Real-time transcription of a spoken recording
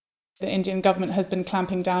The Indian government has been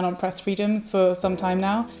clamping down on press freedoms for some time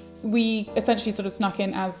now. We essentially sort of snuck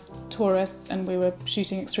in as tourists, and we were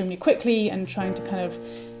shooting extremely quickly and trying to kind of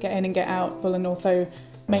get in and get out, and also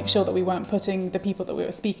make sure that we weren't putting the people that we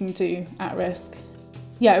were speaking to at risk.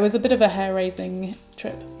 Yeah, it was a bit of a hair-raising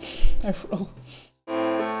trip overall.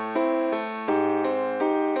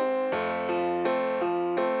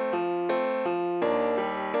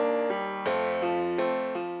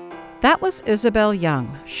 That was Isabel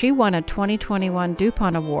Young. She won a 2021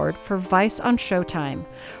 DuPont Award for Vice on Showtime.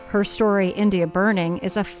 Her story, India Burning,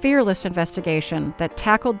 is a fearless investigation that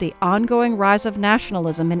tackled the ongoing rise of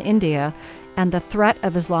nationalism in India and the threat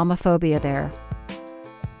of Islamophobia there.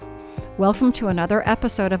 Welcome to another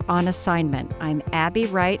episode of On Assignment. I'm Abby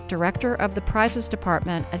Wright, Director of the Prizes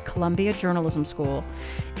Department at Columbia Journalism School,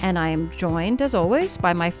 and I am joined, as always,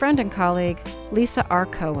 by my friend and colleague, Lisa R.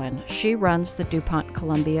 Cohen. She runs the DuPont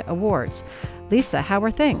Columbia Awards. Lisa, how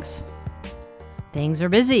are things? Things are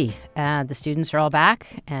busy. The students are all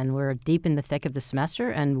back, and we're deep in the thick of the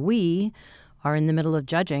semester, and we are in the middle of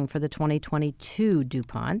judging for the 2022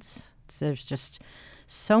 DuPonts. So there's just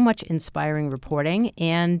so much inspiring reporting.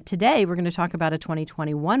 And today we're going to talk about a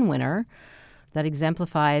 2021 winner that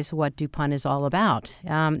exemplifies what DuPont is all about.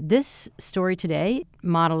 This story today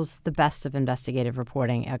models the best of investigative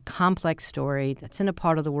reporting, a complex story that's in a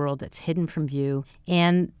part of the world that's hidden from view.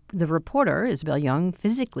 And the reporter, Isabel Young,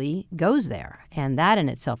 physically goes there. And that in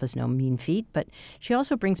itself is no mean feat. But she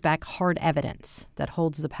also brings back hard evidence that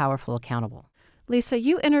holds the powerful accountable. Lisa,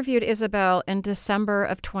 you interviewed Isabel in December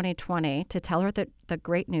of 2020 to tell her the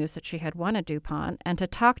great news that she had won a DuPont and to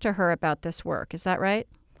talk to her about this work. Is that right?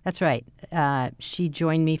 That's right. She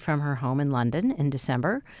joined me from her home in London in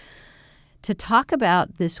December to talk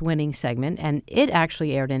about this winning segment, and it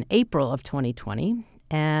actually aired in April of 2020.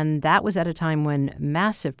 And that was at a time when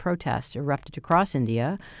massive protests erupted across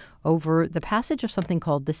India over the passage of something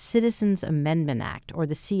called the Citizens Amendment Act, or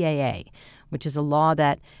the CAA, which is a law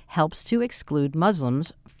that helps to exclude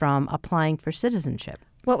Muslims from applying for citizenship.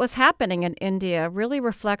 What was happening in India really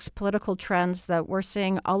reflects political trends that we're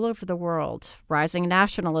seeing all over the world: rising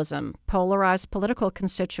nationalism, polarized political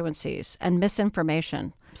constituencies, and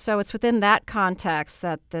misinformation. So it's within that context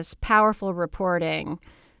that this powerful reporting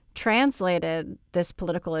translated this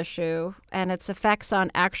political issue and its effects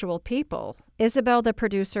on actual people. Isabel, the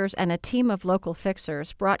producers, and a team of local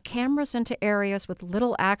fixers brought cameras into areas with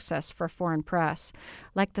little access for foreign press,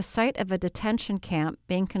 like the site of a detention camp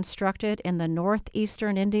being constructed in the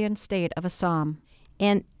northeastern Indian state of Assam.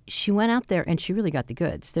 And she went out there and she really got the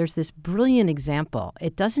goods. There's this brilliant example.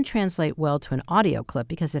 It doesn't translate well to an audio clip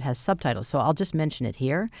because it has subtitles, so I'll just mention it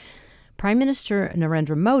here. Prime Minister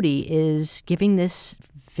Narendra Modi is giving this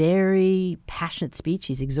very passionate speech.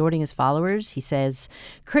 He's exhorting his followers. He says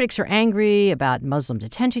critics are angry about Muslim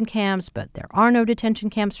detention camps, but there are no detention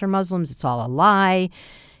camps for Muslims. It's all a lie.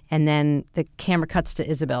 And then the camera cuts to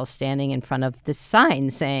Isabel standing in front of this sign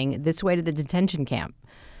saying, "This way to the detention camp."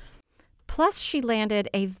 Plus, she landed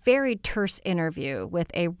a very terse interview with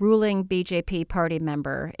a ruling BJP party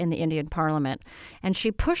member in the Indian parliament, and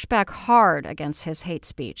she pushed back hard against his hate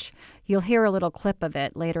speech. You'll hear a little clip of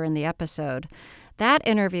it later in the episode. That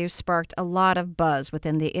interview sparked a lot of buzz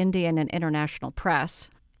within the Indian and international press.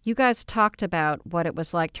 You guys talked about what it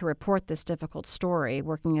was like to report this difficult story,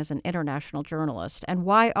 working as an international journalist, and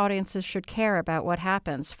why audiences should care about what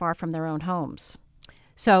happens far from their own homes.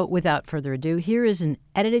 So without further ado, here is an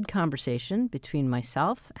edited conversation between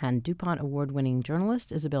myself and DuPont award-winning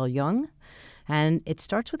journalist Isabel Young. And it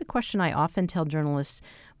starts with a question I often tell journalists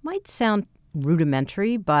might sound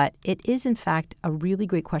rudimentary, but it is, in fact, a really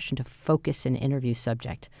great question to focus an interview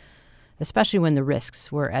subject, especially when the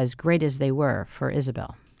risks were as great as they were for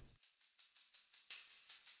Isabel.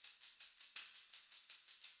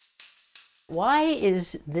 Why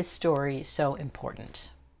is this story so important?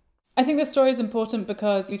 I think this story is important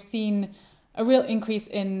because we've seen a real increase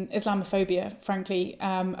in Islamophobia, frankly,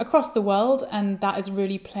 across the world, and that is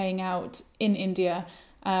really playing out in India.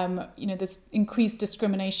 This increased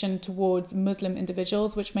discrimination towards Muslim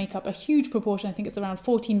individuals, which make up a huge proportion. I think it's around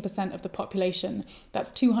 14% of the population. That's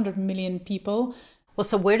 200 million people. Well,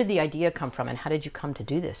 so where did the idea come from, and how did you come to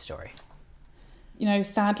do this story?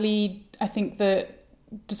 Sadly, I think that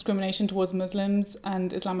discrimination towards Muslims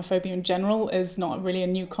and Islamophobia in general is not really a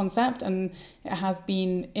new concept, and it has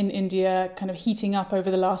been in India kind of heating up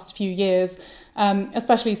over the last few years,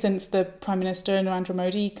 especially since the Prime Minister Narendra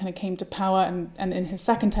Modi kind of came to power, and in his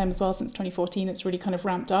second term as well, since 2014, it's really kind of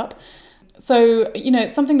ramped up. So,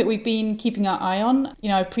 it's something that we've been keeping our eye on.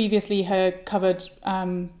 I previously had covered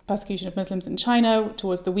persecution of Muslims in China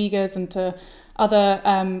towards the Uyghurs and to other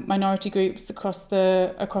minority groups across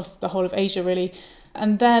the whole of Asia, really.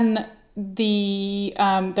 And then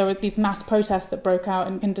there were these mass protests that broke out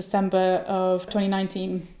in December of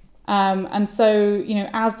 2019. And so,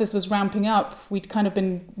 as this was ramping up, we'd kind of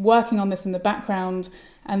been working on this in the background,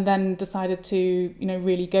 and then decided to,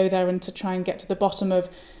 really go there and to try and get to the bottom of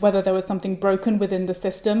whether there was something broken within the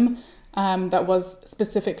system that was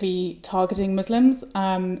specifically targeting Muslims,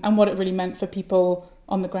 and what it really meant for people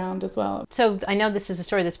on the ground as well. So I know this is a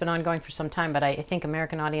story that's been ongoing for some time, but I think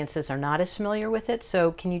American audiences are not as familiar with it.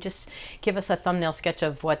 So can you just give us a thumbnail sketch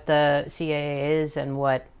of what the CAA is and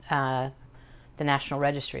what the National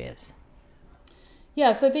Registry is?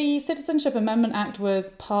 Yeah, so the Citizenship Amendment Act was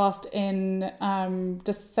passed in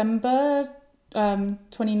December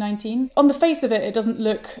 2019. On the face of it, it doesn't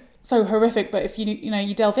look so horrific, but if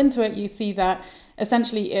you delve into it, you see that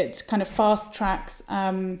essentially it kind of fast tracks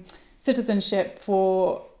citizenship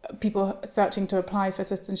for people searching to apply for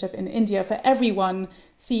citizenship in India for everyone: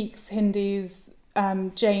 Sikhs, Hindus,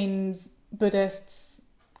 Jains, Buddhists,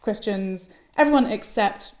 Christians, everyone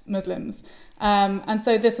except Muslims. And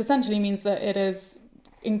so this essentially means that it is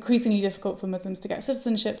increasingly difficult for Muslims to get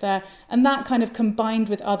citizenship there. And that kind of combined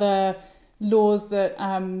with other laws that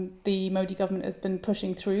the Modi government has been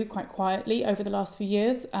pushing through quite quietly over the last few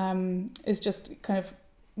years is just kind of,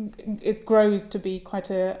 it grows to be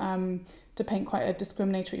to paint quite a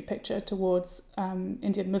discriminatory picture towards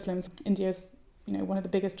Indian Muslims. India is, one of the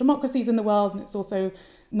biggest democracies in the world, and it's also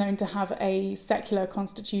known to have a secular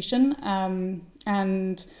constitution,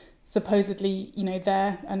 and supposedly,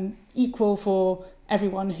 there and equal for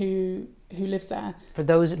everyone who lives there. For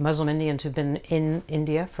those Muslim Indians who've been in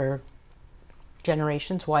India for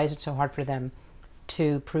generations, why is it so hard for them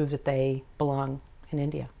to prove that they belong in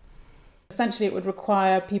India? Essentially, it would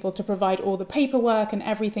require people to provide all the paperwork and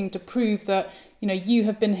everything to prove that, you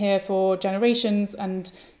have been here for generations,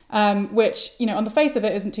 and which, on the face of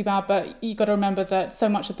it isn't too bad, but you've got to remember that so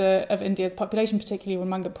much of India's population, particularly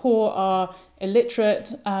among the poor, are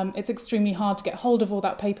illiterate. It's extremely hard to get hold of all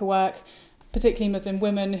that paperwork, particularly Muslim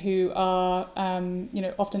women who are,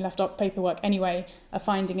 often left off paperwork anyway, are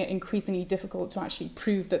finding it increasingly difficult to actually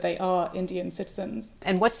prove that they are Indian citizens.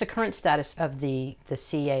 And what's the current status of the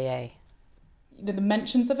CAA? The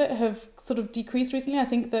mentions of it have sort of decreased recently. I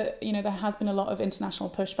think that, there has been a lot of international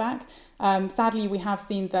pushback. Sadly, we have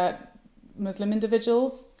seen that Muslim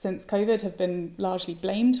individuals since COVID have been largely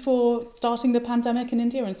blamed for starting the pandemic in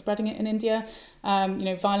India and spreading it in India.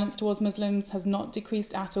 Violence towards Muslims has not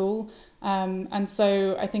decreased at all. And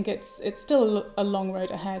so I think it's still a long road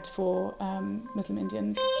ahead for Muslim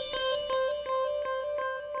Indians.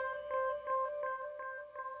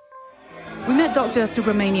 We met Dr.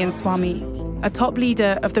 Subramanian Swamy, a top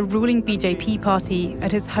leader of the ruling BJP party,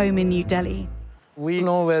 at his home in New Delhi. We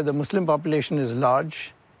know where the Muslim population is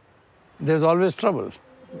large, there's always trouble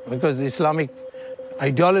because the Islamic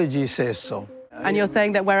ideology says so. And you're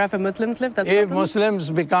saying that wherever Muslims live, there's If problems? Muslims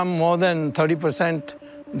become more than 30%,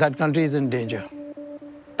 that country is in danger.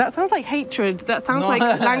 That sounds like hatred. That sounds like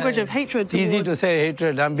language of hatred. It's easy to say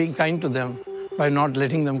hatred. I'm being kind to them by not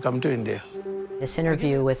letting them come to India. This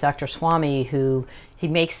interview with Dr. Swamy, he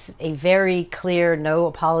makes a very clear, no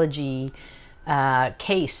apology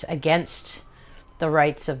case against the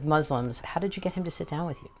rights of Muslims. How did you get him to sit down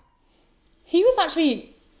with you? He was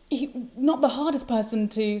actually not the hardest person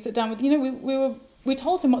to sit down with. We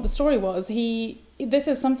told him what the story was. This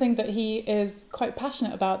is something that he is quite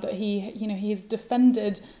passionate about, that he's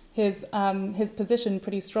defended his position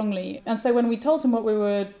pretty strongly. And so when we told him what we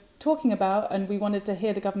were talking about and we wanted to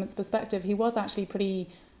hear the government's perspective, he was actually pretty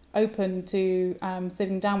open to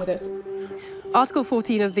sitting down with us. Article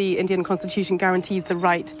 14 of the Indian Constitution guarantees the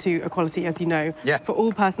right to equality, as you know, for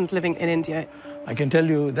all persons living in India. I can tell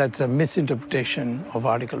you that's a misinterpretation of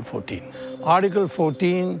Article 14. Article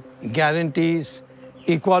 14 guarantees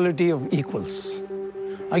equality of equals.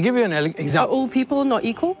 I'll give you an example. Are all people not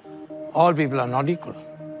equal? All people are not equal.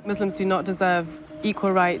 Muslims do not deserve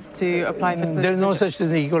equal rights to apply for citizenship. There's no such thing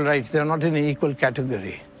as equal rights. They're not in an equal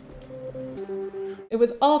category. It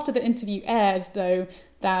was after the interview aired, though,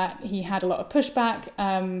 that he had a lot of pushback.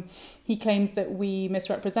 He claims that we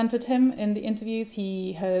misrepresented him in the interviews.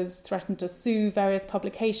 He has threatened to sue various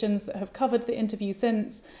publications that have covered the interview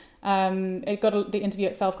since. The interview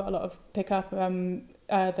itself got a lot of pickup.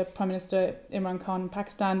 The Prime Minister Imran Khan in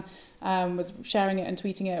Pakistan was sharing it and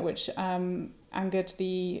tweeting it, which angered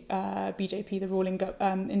the BJP, the ruling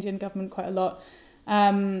Indian government, quite a lot.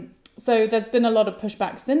 So there's been a lot of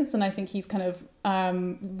pushback since, and I think he's kind of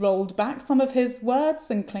rolled back some of his words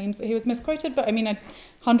and claims that he was misquoted. But I mean, I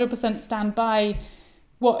 100% stand by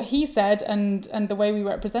what he said and the way we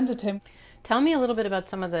represented him. Tell me a little bit about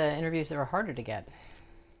some of the interviews that were harder to get.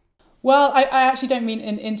 Well, I actually don't mean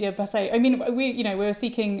in India per se. I mean, we were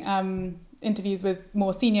seeking interviews with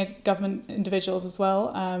more senior government individuals as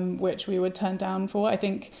well, which we would turn down for. I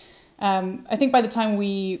think by the time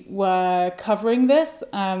we were covering this,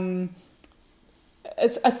 as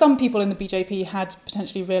some people in the BJP had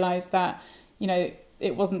potentially realised that,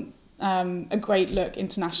 it wasn't a great look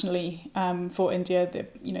internationally for India.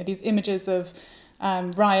 These images of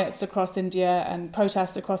riots across India and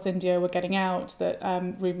protests across India were getting out, that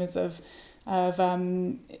rumours of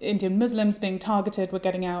Indian Muslims being targeted were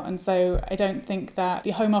getting out. And so I don't think that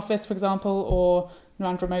the Home Office, for example, or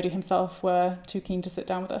Narendra Modi himself were too keen to sit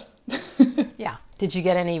down with us. Yeah. Did you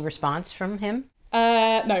get any response from him?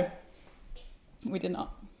 No, we did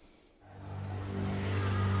not.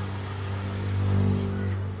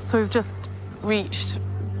 So we've just reached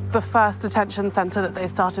the first detention centre that they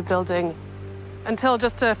started building. Until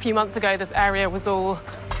just a few months ago, this area was all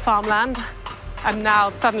farmland, and now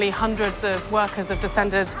suddenly hundreds of workers have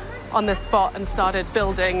descended on this spot and started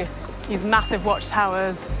building these massive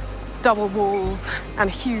watchtowers, double walls, and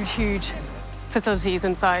huge facilities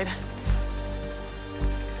inside.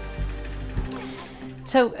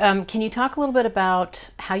 So can you talk a little bit about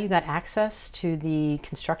how you got access to the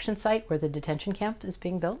construction site where the detention camp is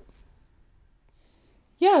being built?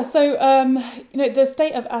 Yeah, so, the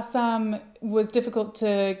state of Assam was difficult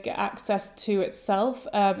to get access to itself.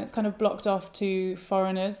 It's kind of blocked off to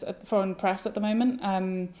foreign press at the moment,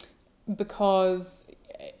 because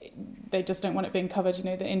they just don't want it being covered.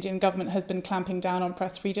 The Indian government has been clamping down on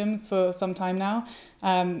press freedoms for some time now,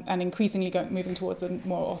 and increasingly moving towards a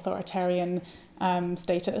more authoritarian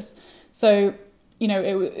status. So,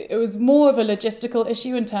 it was more of a logistical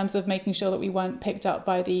issue in terms of making sure that we weren't picked up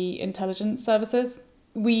by the intelligence services.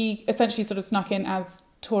 We essentially sort of snuck in as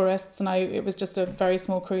tourists, and it was just a very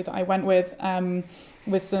small crew that I went with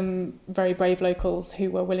some very brave locals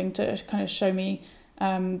who were willing to kind of show me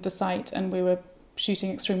the site, and we were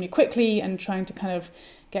shooting extremely quickly and trying to kind of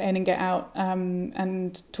get in and get out,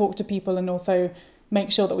 and talk to people, and also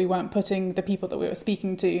make sure that we weren't putting the people that we were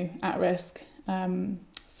speaking to at risk.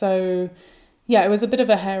 So yeah, it was a bit of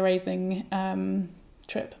a hair-raising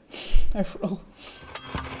trip overall.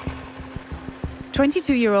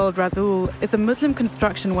 22-year-old Razul is a Muslim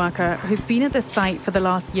construction worker who's been at this site for the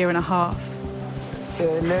last year and a half.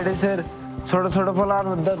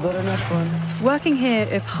 Working here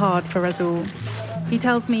is hard for Razul. He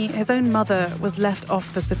tells me his own mother was left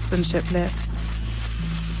off the citizenship list.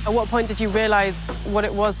 At what point did you realise what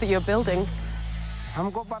it was that you're building?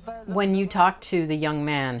 When you talked to the young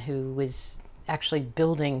man who was actually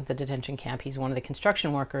building the detention camp, he's one of the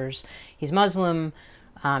construction workers, he's Muslim,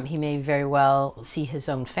 he may very well see his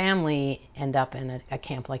own family end up in a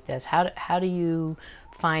camp like this. How do you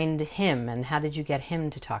find him, and how did you get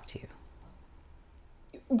him to talk to you?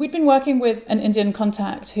 We'd been working with an Indian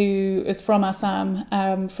contact who is from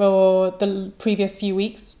Assam for the previous few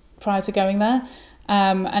weeks prior to going there,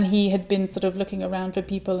 and he had been sort of looking around for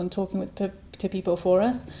people and talking to people for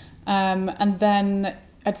us, and then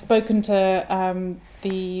I'd spoken to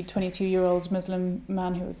the 22-year-old Muslim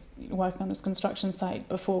man who was working on this construction site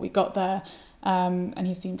before we got there, and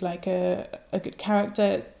he seemed like a good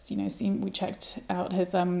character. We checked out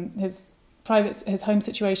his home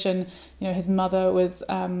situation. His mother was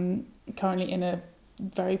currently in a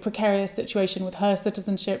very precarious situation with her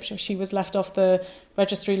citizenship. She was left off the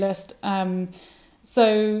registry list.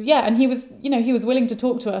 So yeah, and he was willing to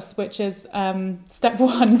talk to us, which is step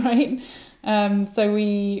one, right? So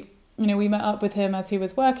we met up with him as he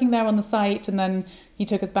was working there on the site, and then he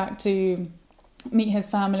took us back to meet his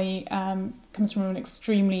family. Comes from an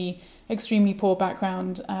extremely poor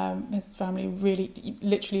background. His family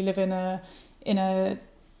literally live in a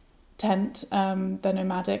tent. They're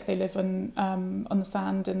nomadic. They live on the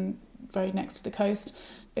sand and very next to the coast.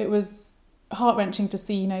 It was heart-wrenching to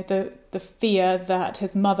see, the fear that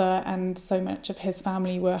his mother and so much of his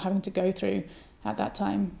family were having to go through at that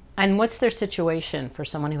time. And what's their situation for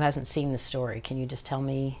someone who hasn't seen the story? Can you just tell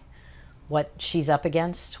me what she's up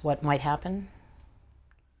against, what might happen?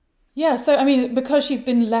 Yeah, so because she's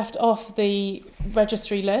been left off the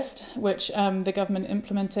registry list, which the government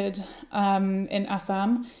implemented in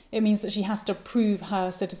Assam, it means that she has to prove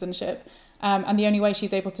her citizenship. And the only way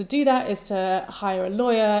she's able to do that is to hire a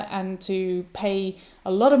lawyer and to pay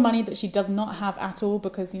a lot of money that she does not have at all,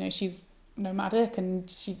 because she's nomadic and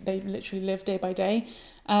they literally live day by day,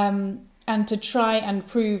 and to try and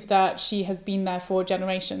prove that she has been there for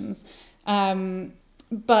generations.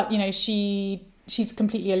 But she's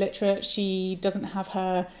completely illiterate. She doesn't have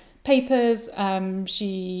her papers.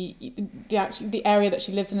 The area that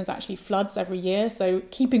she lives in is actually floods every year, so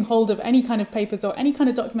keeping hold of any kind of papers or any kind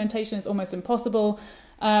of documentation is almost impossible.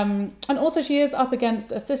 And also she is up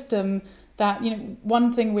against a system that,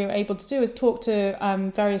 one thing we were able to do is talk to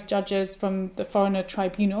various judges from the foreigner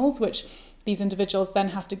tribunals, which these individuals then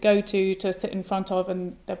have to go to sit in front of,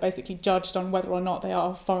 and they're basically judged on whether or not they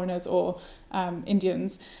are foreigners or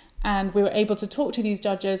Indians. And we were able to talk to these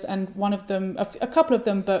judges, and one of them, a couple of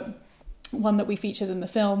them, but one that we featured in the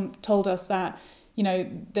film, told us that,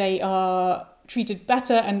 they are treated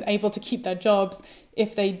better and able to keep their jobs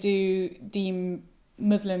if they do deem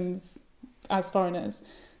Muslims as foreigners.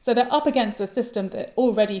 So they're up against a system that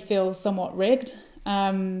already feels somewhat rigged,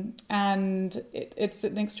 and it's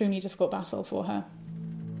an extremely difficult battle for her.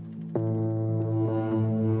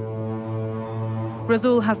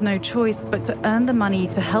 Rasul has no choice but to earn the money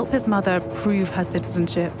to help his mother prove her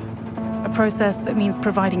citizenship, a process that means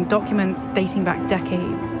providing documents dating back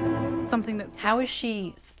decades. How is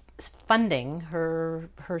she funding her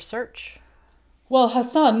search? Well, her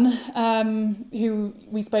son, who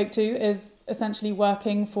we spoke to, is essentially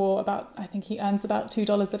working for I think he earns about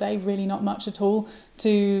 $2 a day, really not much at all,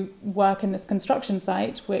 to work in this construction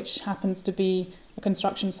site, which happens to be a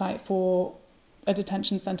construction site for a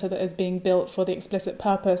detention centre that is being built for the explicit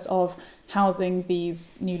purpose of housing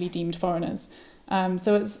these newly deemed foreigners.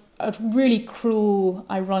 So it's a really cruel,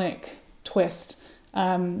 ironic twist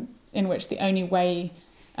in which the only way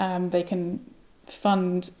they can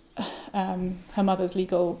fund her mother's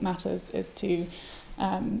legal matters is to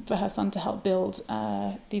for her son to help build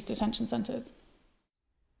these detention centres.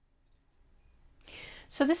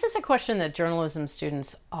 So this is a question that journalism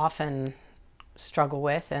students often struggle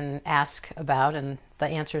with and ask about, and the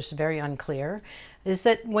answer is very unclear, is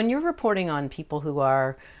that when you're reporting on people who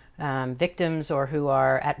are victims or who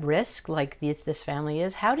are at risk, like this family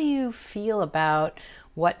is, how do you feel about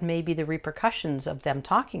what may be the repercussions of them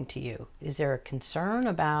talking to you? Is there a concern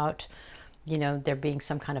about, there being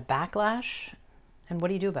some kind of backlash? And what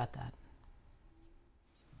do you do about that?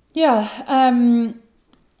 Yeah,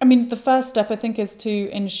 the first step, I think, is to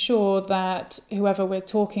ensure that whoever we're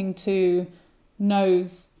talking to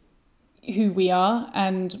knows who we are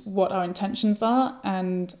and what our intentions are,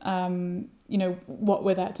 and what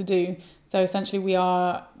we're there to do. So essentially we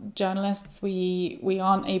are journalists. We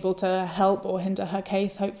aren't able to help or hinder her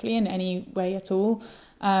case, hopefully, in any way at all,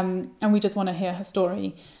 and we just want to hear her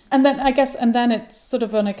story. And then it's sort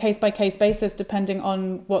of on a case-by-case basis, depending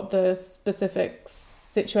on what the specific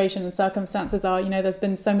situation and circumstances are. There's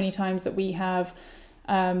been so many times that we have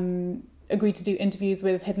agreed to do interviews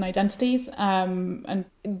with hidden identities, and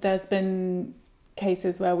there's been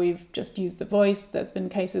cases where we've just used the voice. There's been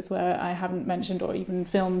cases where I haven't mentioned or even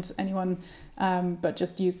filmed anyone, but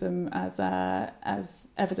just used them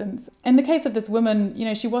as evidence. In the case of this woman,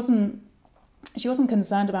 she wasn't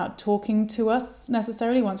concerned about talking to us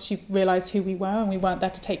necessarily once she realised who we were and we weren't there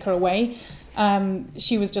to take her away.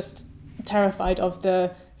 She was just terrified of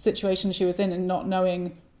the situation she was in and not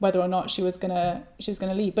knowing whether or not she was gonna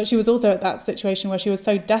leave. But she was also at that situation where she was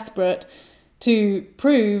so desperate to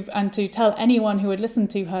prove and to tell anyone who would listen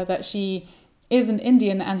to her that she is an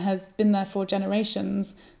Indian and has been there for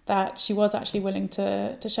generations, that she was actually willing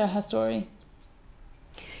to share her story.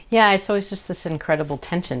 Yeah, it's always just this incredible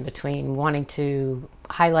tension between wanting to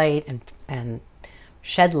highlight and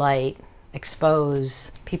shed light,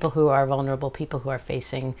 expose people who are vulnerable, people who are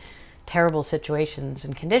facing terrible situations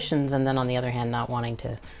and conditions, and then on the other hand, not wanting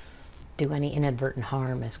to do any inadvertent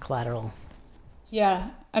harm as collateral. Yeah,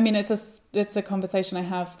 it's a conversation I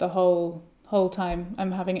have the whole time.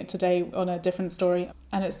 I'm having it today on a different story,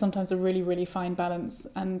 and it's sometimes a really, really fine balance,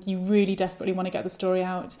 and you really desperately want to get the story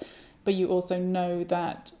out, but you also know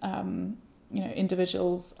that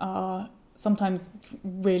individuals are sometimes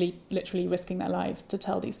really literally risking their lives to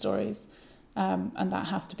tell these stories, and that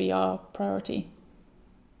has to be our priority.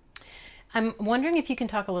 I'm wondering if you can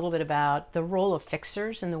talk a little bit about the role of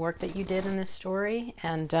fixers in the work that you did in this story,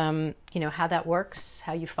 and how that works,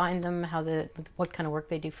 how you find them, what kind of work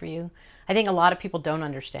they do for you. I think a lot of people don't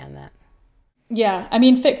understand that. Yeah,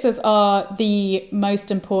 fixers are the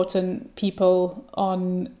most important people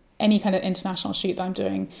on any kind of international shoot that I'm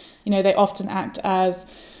doing. They often act as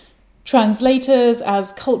translators,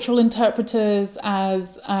 as cultural interpreters,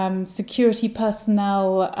 as security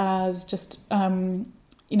personnel, as just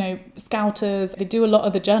scouters. They do a lot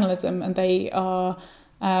of the journalism, and they are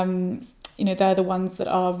they're the ones that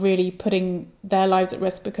are really putting their lives at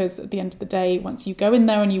risk, because at the end of the day, once you go in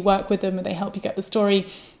there and you work with them and they help you get the story,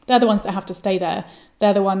 they're the ones that have to stay there.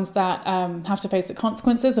 They're the ones that have to face the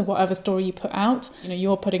consequences of whatever story you put out.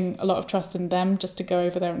 You're putting a lot of trust in them just to go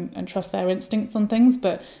over there and trust their instincts on things,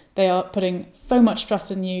 but they are putting so much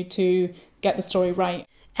trust in you to get the story right.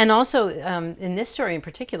 And also, in this story in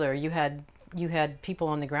particular, you had people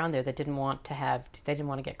on the ground there that didn't want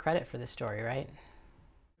to get credit for this story, right?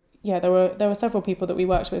 Yeah, there were several people that we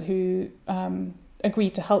worked with who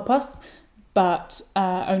agreed to help us, but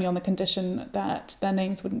only on the condition that their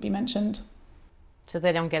names wouldn't be mentioned. So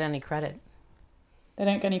they don't get any credit. They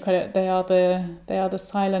don't get any credit. They are the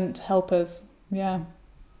silent helpers. Yeah.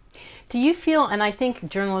 Do you feel, and I think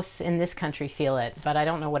journalists in this country feel it, but I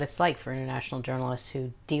don't know what it's like for international journalists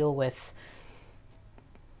who deal with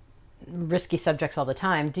risky subjects all the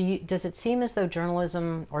time. Does it seem as though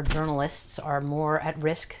journalism or journalists are more at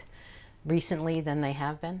risk recently than they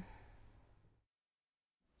have been?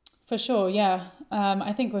 For sure, yeah.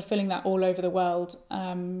 I think we're feeling that all over the world.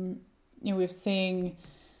 We're seeing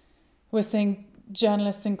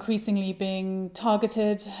journalists increasingly being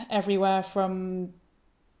targeted everywhere, from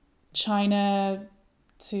China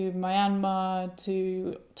to Myanmar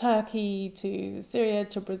to Turkey to Syria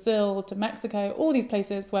to Brazil to Mexico, all these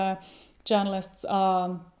places where journalists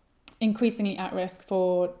are increasingly at risk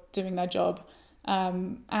for doing their job.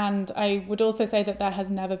 And I would also say that there has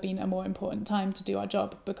never been a more important time to do our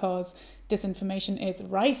job, because disinformation is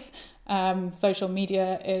rife. Social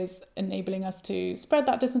media is enabling us to spread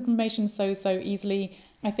that disinformation so easily.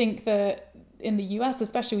 I think that in the US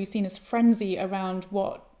especially, we've seen this frenzy around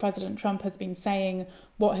what President Trump has been saying,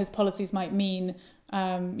 what his policies might mean,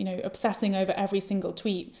 obsessing over every single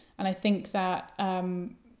tweet. And I think that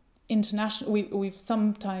we've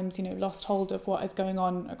sometimes lost hold of what is going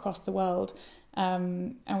on across the world.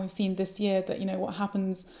 And we've seen this year that what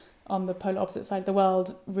happens on the polar opposite side of the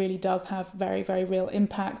world really does have very, very real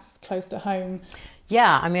impacts close to home.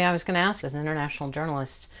 Yeah, I mean, I was going to ask, as an international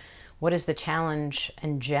journalist, what is the challenge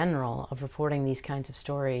in general of reporting these kinds of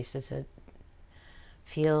stories? Does it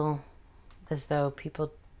feel as though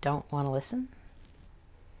people don't want to listen?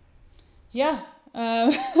 Yeah,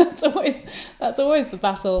 that's always the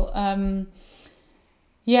battle.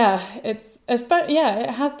 It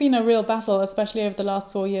has been a real battle, especially over the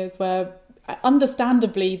last 4 years, where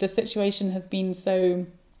understandably the situation has been so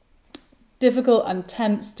difficult and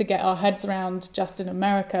tense to get our heads around just in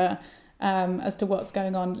America, as to what's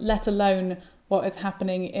going on, let alone what is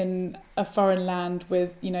happening in a foreign land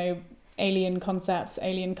with, alien concepts,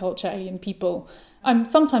 alien culture, alien people. I'm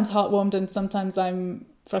sometimes heartwarmed and sometimes I'm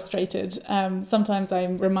frustrated. Sometimes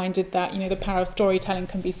I'm reminded that, the power of storytelling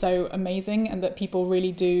can be so amazing, and that people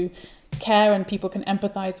really do care and people can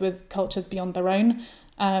empathize with cultures beyond their own.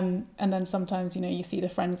 And then sometimes, you see the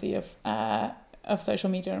frenzy of social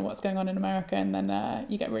media and what's going on in America, and then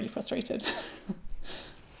you get really frustrated.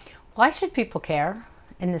 Why should people care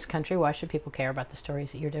in this country? Why should people care about the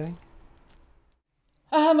stories that you're doing?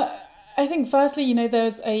 I think firstly,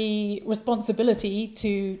 there's a responsibility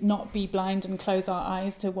to not be blind and close our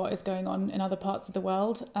eyes to what is going on in other parts of the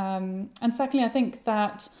world. And secondly, I think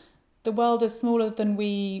that the world is smaller than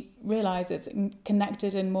we realise. It's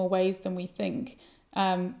connected in more ways than we think.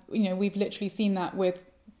 We've literally seen that with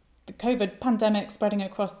the COVID pandemic spreading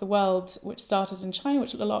across the world, which started in China,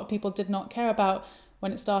 which a lot of people did not care about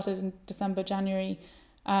when it started in December, January.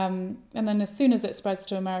 And then as soon as it spreads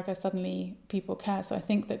to America, suddenly people care. So I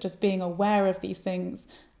think that just being aware of these things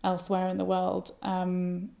elsewhere in the world,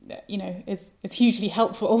 is hugely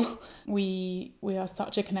helpful. We are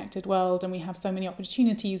such a connected world, and we have so many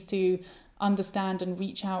opportunities to understand and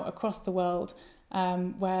reach out across the world,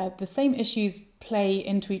 where the same issues play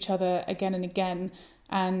into each other again and again.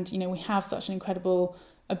 And, we have such an incredible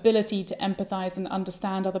ability to empathize and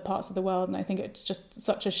understand other parts of the world. And I think it's just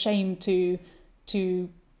such a shame to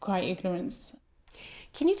cry ignorance.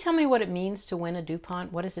 Can you tell me what it means to win a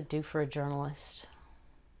DuPont? What does it do for a journalist?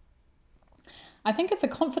 I think it's a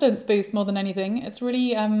confidence boost more than anything. It's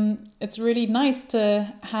really nice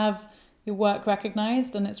to have your work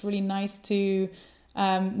recognized, and it's really nice to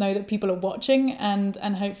know that people are watching, and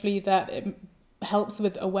hopefully that it helps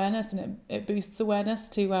with awareness, and it boosts awareness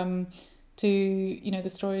to the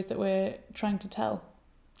stories that we're trying to tell.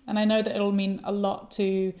 And I know that it'll mean a lot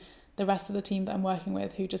to the rest of the team that I'm working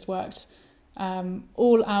with, who just worked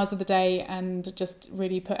all hours of the day and just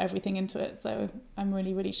really put everything into it. So I'm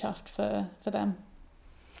really, really chuffed for them.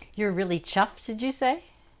 You're really chuffed, did you say?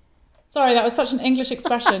 Sorry, that was such an English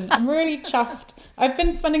expression. I'm really chuffed. I've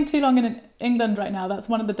been spending too long in England right now. That's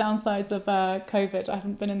one of the downsides of COVID. I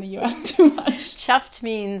haven't been in the US too much. Chuffed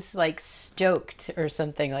means like stoked or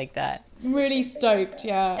something like that. Really stoked,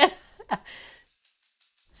 yeah.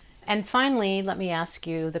 And finally, let me ask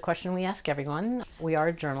you the question we ask everyone. We are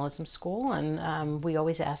a journalism school, and we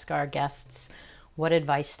always ask our guests what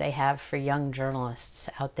advice they have for young journalists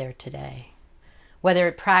out there today, whether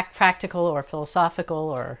it's practical or philosophical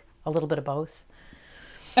or a little bit of both.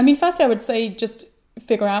 I mean, firstly, I would say just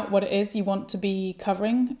figure out what it is you want to be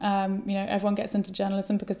covering. Everyone gets into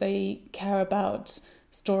journalism because they care about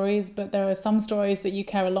stories, but there are some stories that you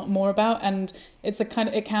care a lot more about, and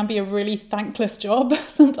it can be a really thankless job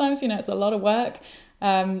sometimes. It's a lot of work.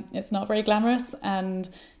 It's not very glamorous, and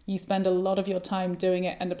you spend a lot of your time doing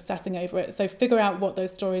it and obsessing over it. So figure out what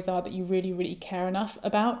those stories are that you really, really care enough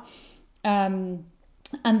about, and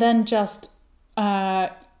then just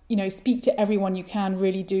speak to everyone you can.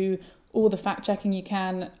 Really do all the fact checking you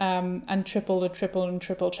can, and triple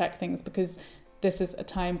check things, because this is a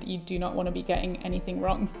time that you do not want to be getting anything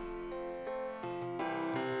wrong.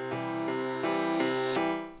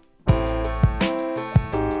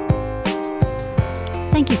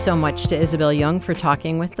 Thank you so much to Isabel Young for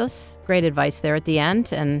talking with us. Great advice there at the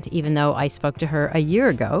end. And even though I spoke to her a year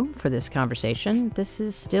ago for this conversation, this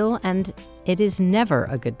is still, and it is never,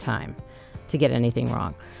 a good time to get anything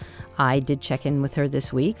wrong. I did check in with her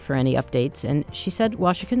this week for any updates, and she said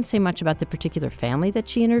while she couldn't say much about the particular family that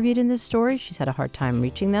she interviewed in this story, she's had a hard time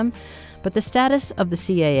reaching them, but the status of the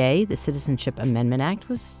CAA, the Citizenship Amendment Act,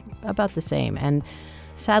 was about the same, and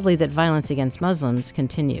sadly that violence against Muslims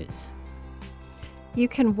continues. You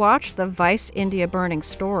can watch the Vice India burning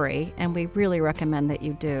story, and we really recommend that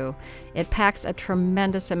you do. It packs a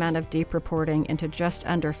tremendous amount of deep reporting into just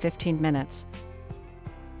under 15 minutes.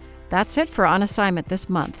 That's it for On Assignment this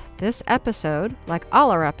month. This episode, like all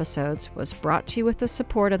our episodes, was brought to you with the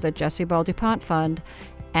support of the Jessie Ball DuPont Fund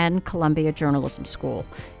and Columbia Journalism School.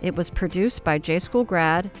 It was produced by J-School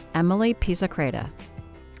grad Emily Pizzacreta.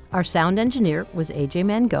 Our sound engineer was AJ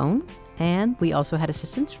Mangone, and we also had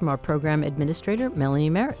assistance from our program administrator, Melanie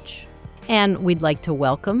Marich. And we'd like to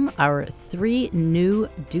welcome our 3 new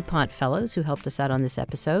DuPont Fellows who helped us out on this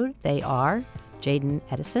episode. They are Jaden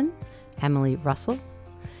Edison, Emily Russell,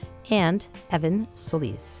 and Evan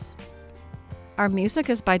Solis. Our music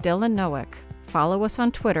is by Dylan Nowick. Follow us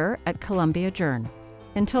on Twitter at Columbia Journ.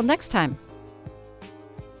 Until next time.